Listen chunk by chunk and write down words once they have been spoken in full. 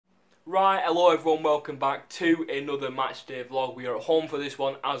Right, hello everyone, welcome back to another matchday vlog. We are at home for this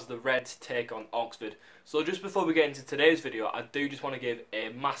one as the Reds take on Oxford. So just before we get into today's video, I do just want to give a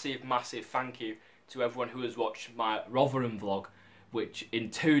massive thank you to everyone who has watched my Rotherham vlog, which in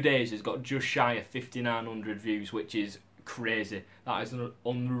 2 days has got just shy of 5,900 views, which is crazy. That is an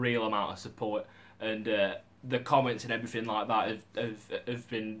unreal amount of support, and the comments and everything like that have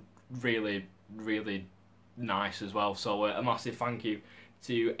been really nice as well. So a massive thank you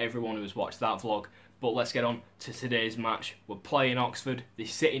to everyone who has watched that vlog. But let's get on to today's match. We're playing Oxford. They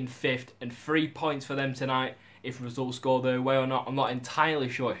sit in 5th and 3 points for them tonight if results go their way or not. I'm not entirely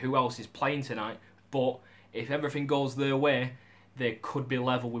sure who else is playing tonight, but if everything goes their way, they could be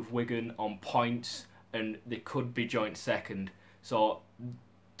level with Wigan on points and they could be joint second. So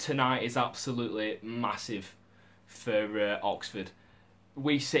tonight is absolutely massive for Oxford.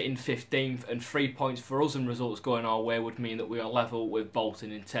 We sit in 15th, and 3 points for us and results going our way would mean that we are level with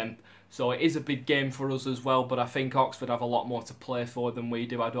Bolton in 10th. So it is a big game for us as well, but I think Oxford have a lot more to play for than we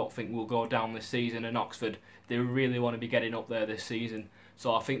do. I don't think we'll go down this season, and Oxford, they really want to be getting up there this season.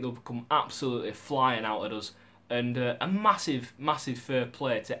 So I think they'll come absolutely flying out at us. And a massive fair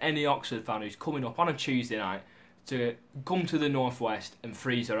play to any Oxford fan who's coming up on a Tuesday night to come to the Northwest and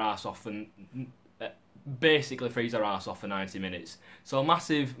freeze their arse off and basically freeze their arse off for 90 minutes. So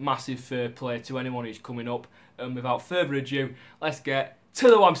massive fair play to anyone who's coming up. And without further ado, let's get to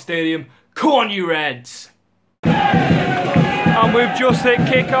the Wham Stadium. Come on, you Reds! And we've just hit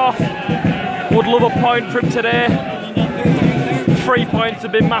kick-off. Would love a point from today. 3 points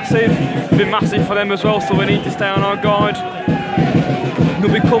have been massive for them as well, so we need to stay on our guard.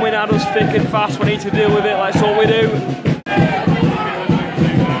 They'll be coming at us thick and fast. We need to deal with it. That's what we do.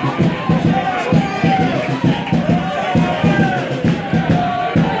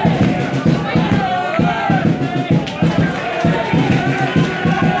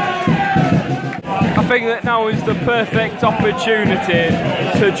 I think that now is the perfect opportunity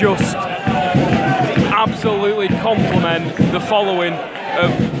to just absolutely compliment the following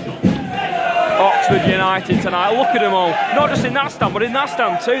of Oxford United tonight. Look at them all, not just in that stand, but in that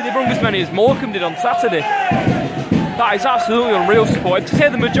stand too. They brung as many as Morecambe did on Saturday. That is absolutely unreal support. To say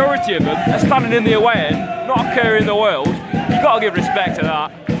the majority of them are standing in the away end, not a care in the world, you've got to give respect to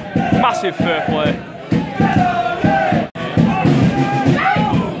that. Massive fair play.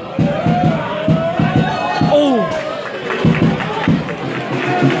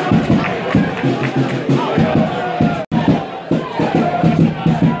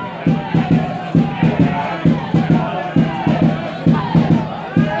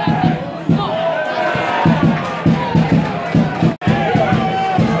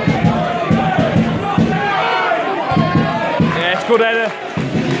 Good header.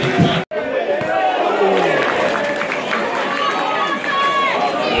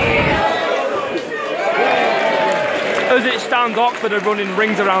 As it stands, Oxford are running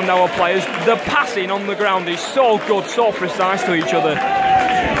rings around our players. The passing on the ground is so good, so precise to each other.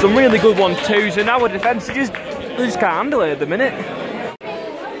 Some really good 1-2s, and our defence just can't handle it at the minute.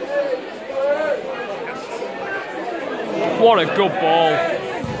 What a good ball.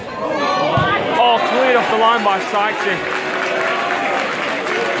 Oh, cleared off the line by Sykesy.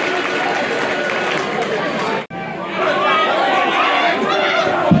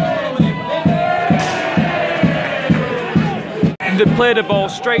 They played the ball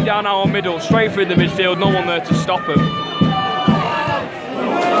straight down our middle, straight through the midfield, no one there to stop him.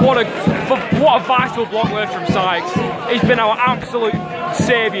 What a vital block there from Sykes. He's been our absolute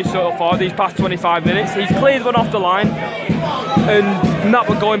saviour so far these past 25 minutes. He's cleared one off the line, and that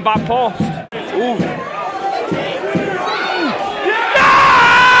was going back post. Ooh. Yes!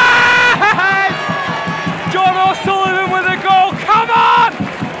 John O'Sullivan with a goal, come on!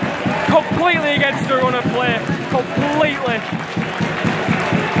 Completely against the run of play, completely.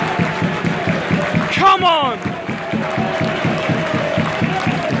 Come on!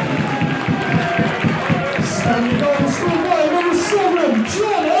 Stanley goes for number 7,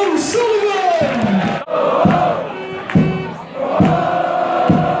 John O'Sullivan!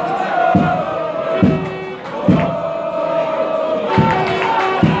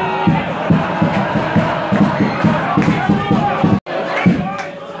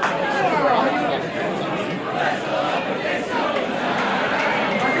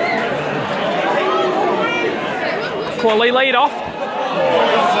 Quali laid off.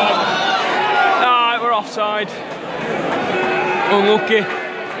 Alright, we're offside. Unlucky.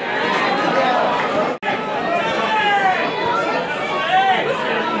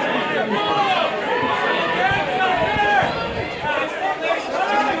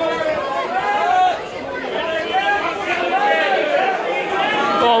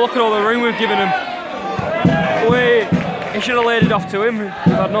 Look at all the room we've given him. Wait, he should have laid it off to him. We've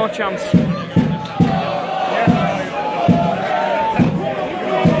had no chance.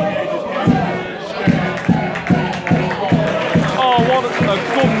 Oh, what a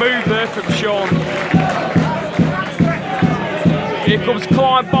good move there from Sean. Here comes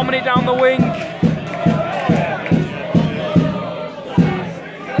Clyde bombing it down the wing.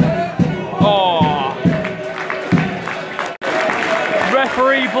 Oh.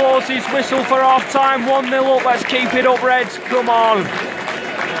 Referee blows his whistle for half time. 1-0 up. Let's keep it up, Reds. Come on.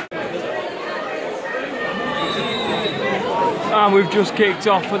 And we've just kicked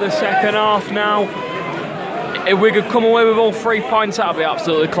off for the second half now. If we could come away with all 3 points, that'd be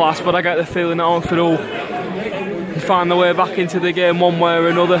absolutely class. But I get the feeling that Oxford will find their way back into the game one way or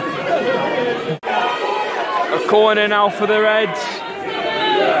another. A corner now for the Reds.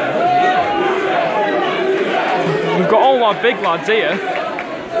 We've got all our big lads here.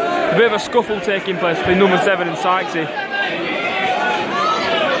 A bit of a scuffle taking place between number 7 and Sykesy.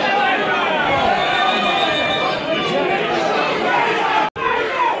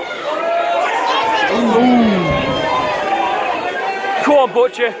 Come on,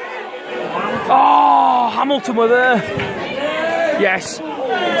 Butcher. Oh, Hamilton were there. Yes.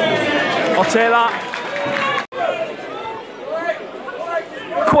 I'll take that.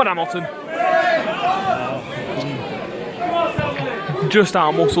 Come on, Hamilton. Just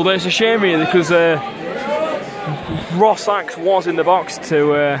out muscle there. It's a shame really because Ross Sachs was in the box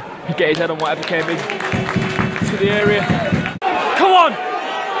to get his head on whatever came in to the area. Come on!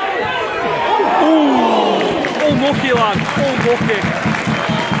 Ooh, unlucky lad, unlucky.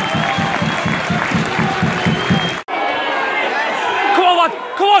 Come on lad,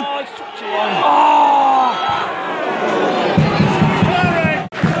 come on! Oh, it's took too long.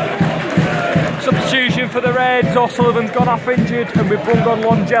 Substitution for the Reds. O'Sullivan's gone off injured, and we've brought on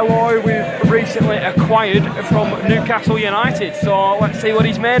Longello, we've recently acquired from Newcastle United. So let's see what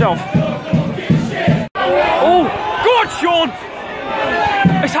he's made of. Oh, good Sean!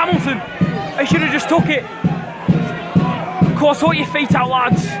 It's Hamilton. He should have just took it. Of course, sort your feet out,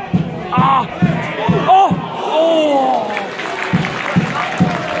 lads. Ah! Oh! Oh!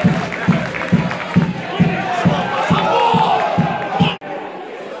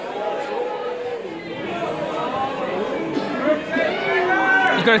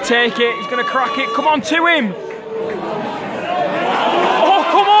 He's going to take it, he's going to crack it, come on to him! Oh,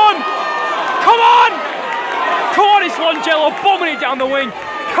 come on! Come on! Come on, it's Longello bombing it down the wing!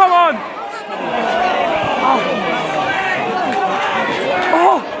 Come on! Oh!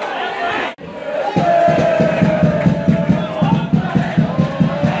 Oh!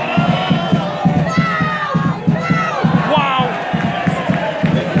 Wow!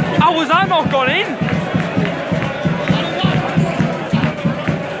 How was that not gone in?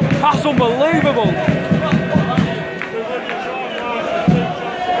 That's unbelievable.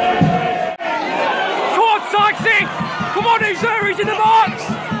 Come on, Sykesy! Come on, he's there, he's in the box!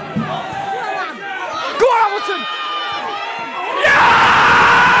 Go on, Hamilton! Yes!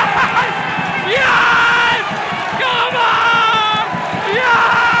 Yes! Come on!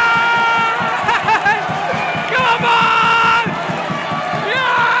 Yes! Come on!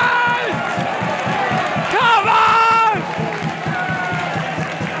 Yes! Come on!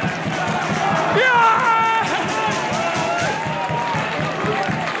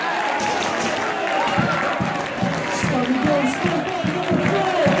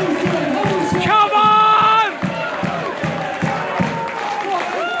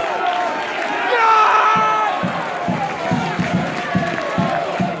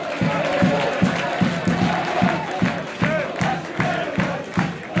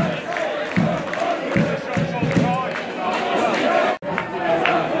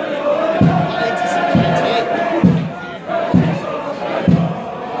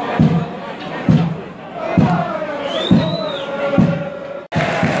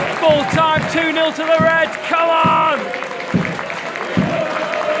 Full time, 2-0 to the Reds, come on!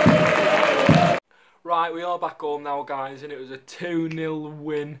 Right, we are back home now, guys, and it was a 2-0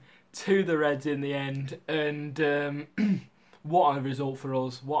 win to the Reds in the end, and what a result for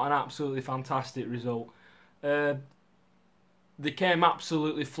us, what an absolutely fantastic result. They came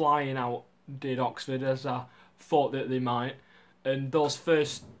absolutely flying out, did Oxford, as I thought that they might, and those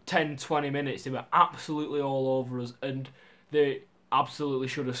first 10-20 minutes, they were absolutely all over us, and they absolutely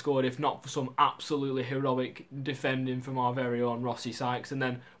should have scored if not for some absolutely heroic defending from our very own Rossi Sykes, and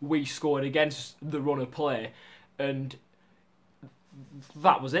then we scored against the run of play, and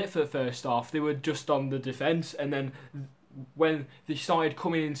that was it for the first half. They were just on the defence, and then when they started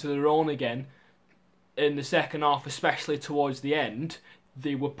coming into their own again in the second half, especially towards the end,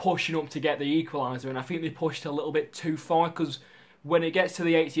 they were pushing up to get the equaliser, and I think they pushed a little bit too far, because when it gets to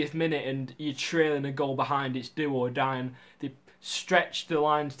the 80th minute and you're trailing a goal behind, it's do or die, and they stretched the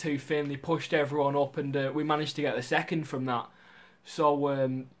lines too thin, they pushed everyone up, and we managed to get the second from that.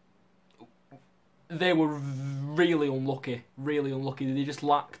 So they were really unlucky, really unlucky. They just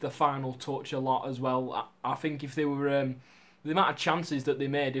lacked the final touch a lot as well. I think if they were the amount of chances that they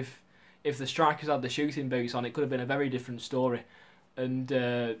made, if the strikers had the shooting boots on, it could have been a very different story. And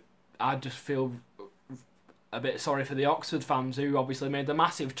I just feel a bit sorry for the Oxford fans, who obviously made the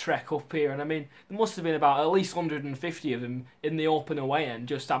massive trek up here. And I mean, there must have been about at least 150 of them in the open away end,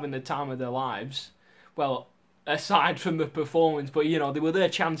 just having the time of their lives. Well, aside from the performance, but you know, they were there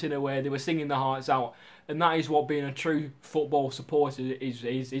chanting away, they were singing their hearts out, and that is what being a true football supporter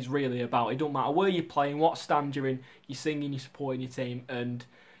is really about. It don't matter where you're playing, what stand you're in, you're singing, you're supporting your team, and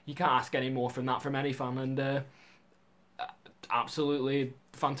you can't ask any more from that from any fan. And absolutely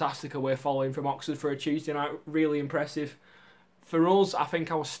fantastic away following from Oxford for a Tuesday night, really impressive. For us, I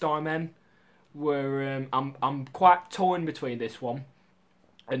think our star men were, I'm quite torn between this one,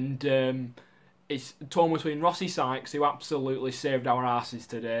 and it's torn between Rossi Sykes, who absolutely saved our asses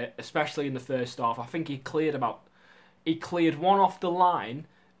today, especially in the first half. I think he cleared one off the line,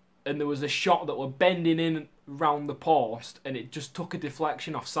 and there was a shot that were bending in round the post, and it just took a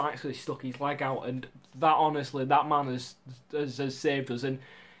deflection off Sykes because he stuck his leg out. And that, honestly, that man has saved us. And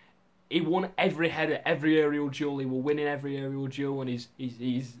he won every header, every aerial duel. He were winning every aerial duel, and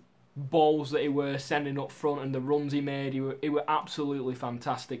his balls that he were sending up front and the runs he made, he were absolutely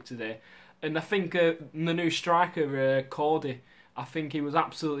fantastic today. And I think the new striker, Cordy, I think he was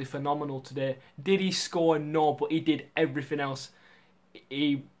absolutely phenomenal today. Did he score? No, but he did everything else.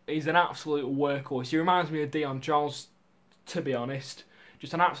 He's an absolute workhorse. He reminds me of Dion Charles, to be honest.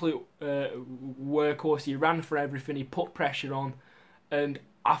 Just an absolute workhorse. He ran for everything. He put pressure on. And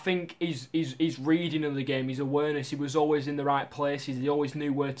I think his reading of the game, his awareness, he was always in the right places. He always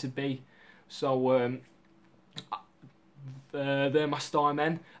knew where to be. So they're my star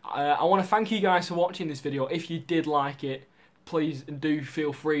men. I want to thank you guys for watching this video. If you did like it, please do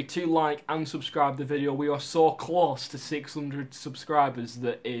feel free to like and subscribe the video. We are so close to 600 subscribers,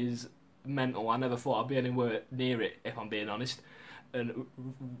 that is mental. I never thought I'd be anywhere near it, if I'm being honest. And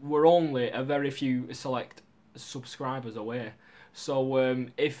we're only a very few select subscribers away. So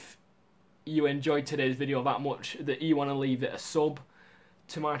if you enjoyed today's video that much that you want to leave it a sub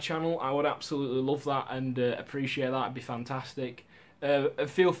to my channel, I would absolutely love that and appreciate that. It'd be fantastic.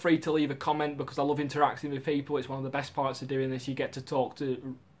 Feel free to leave a comment, because I love interacting with people. It's one of the best parts of doing this. You get to talk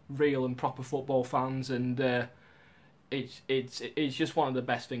to real and proper football fans, and it's just one of the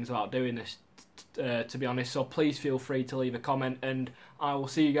best things about doing this, to be honest. So please feel free to leave a comment, and I will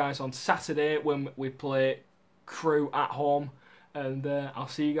see you guys on Saturday when we play Crewe at home, and I'll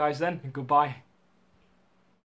see you guys then. Goodbye.